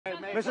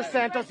Mr.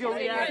 Santos, you'll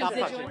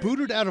react.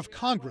 Booted out of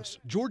Congress,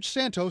 George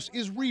Santos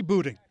is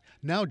rebooting,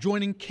 now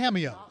joining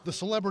Cameo, the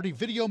celebrity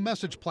video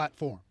message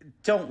platform.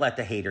 Don't let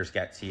the haters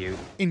get to you.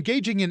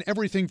 Engaging in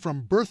everything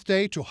from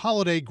birthday to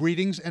holiday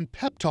greetings and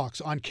pep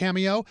talks on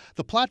Cameo,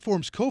 the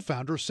platform's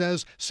co-founder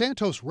says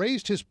Santos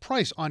raised his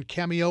price on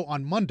Cameo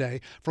on Monday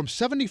from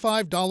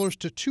 $75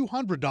 to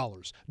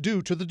 $200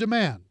 due to the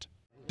demand.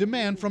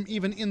 Demand from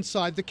even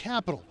inside the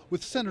Capitol,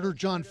 with Senator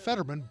John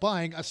Fetterman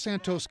buying a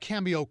Santos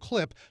Cameo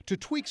clip to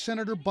tweak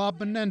Senator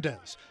Bob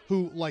Menendez,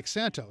 who, like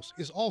Santos,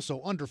 is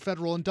also under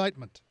federal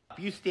indictment.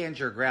 You stand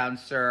your ground,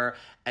 sir,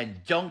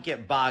 and don't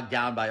get bogged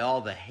down by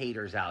all the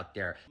haters out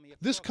there.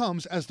 This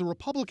comes as the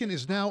Republican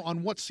is now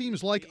on what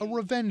seems like a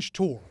revenge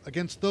tour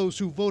against those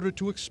who voted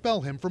to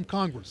expel him from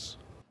Congress.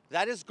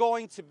 That is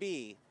going to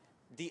be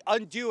the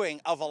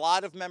undoing of a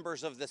lot of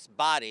members of this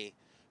body,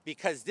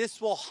 because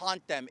this will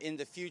haunt them in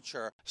the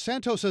future.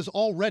 Santos has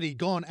already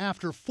gone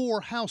after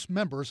 4 House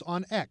members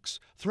on X,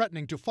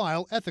 threatening to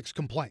file ethics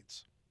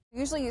complaints.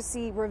 Usually you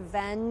see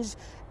revenge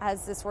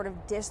as this sort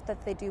of dish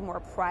that they do more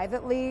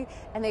privately,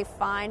 and they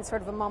find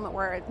sort of a moment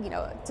where,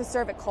 to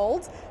serve it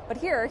cold. But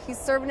here, he's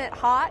serving it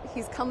hot,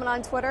 he's coming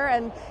on Twitter,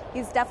 and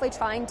he's definitely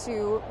trying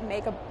to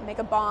make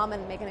a bomb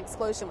and make an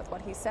explosion with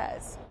what he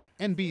says.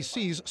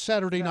 NBC's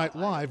Saturday Night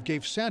Live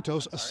gave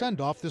Santos a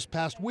send-off this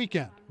past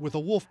weekend with a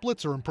Wolf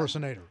Blitzer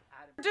impersonator.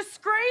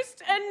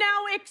 Disgraced and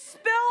now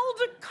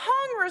expelled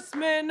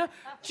Congressman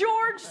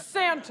George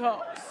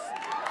Santos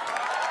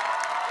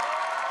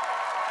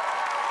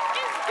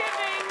is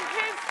giving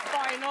his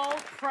final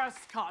press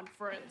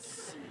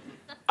conference.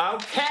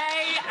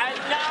 Okay,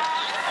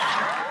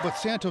 enough! But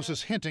Santos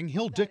is hinting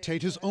he'll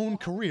dictate his own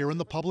career in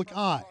the public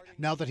eye,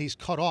 now that he's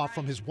cut off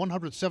from his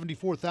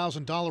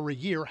 $174,000 a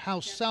year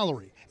House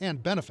salary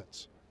and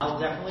benefits. I'll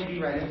definitely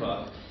be writing a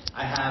book.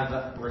 I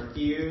have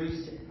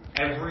refused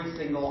every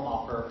single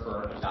offer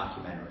for a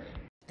documentary.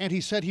 And he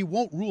said he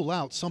won't rule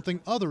out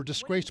something other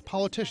disgraced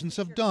politicians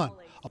have done,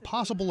 a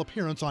possible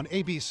appearance on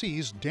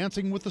ABC's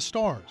Dancing with the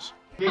Stars.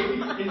 Maybe in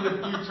the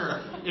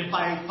future, if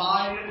I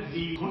find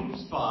the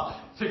chutzpah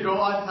to go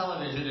on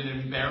television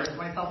and embarrass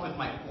myself with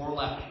my poor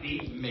left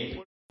feet,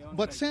 maybe.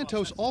 But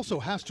Santos also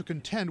has to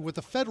contend with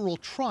a federal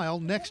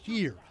trial next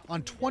year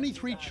on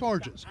 23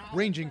 charges,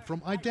 ranging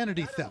from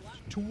identity theft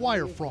to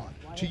wire fraud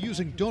to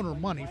using donor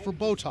money for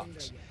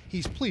Botox.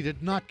 He's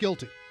pleaded not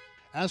guilty.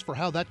 As for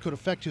how that could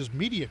affect his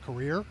media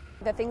career,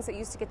 the things that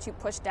used to get you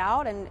pushed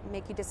out and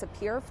make you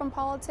disappear from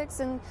politics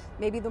and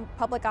maybe the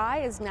public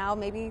eye is now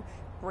maybe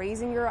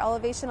raising your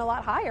elevation a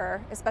lot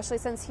higher, especially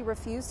since he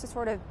refused to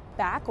sort of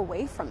back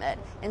away from it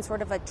in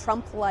sort of a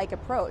Trump-like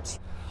approach.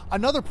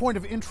 Another point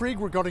of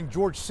intrigue regarding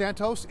George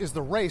Santos is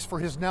the race for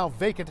his now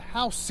vacant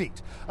House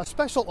seat. A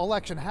special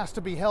election has to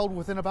be held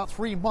within about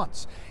 3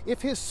 months.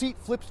 If his seat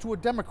flips to a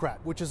Democrat,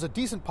 which is a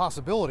decent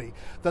possibility,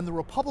 then the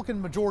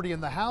Republican majority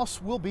in the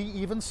House will be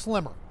even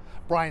slimmer.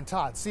 Brian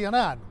Todd,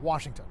 CNN,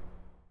 Washington.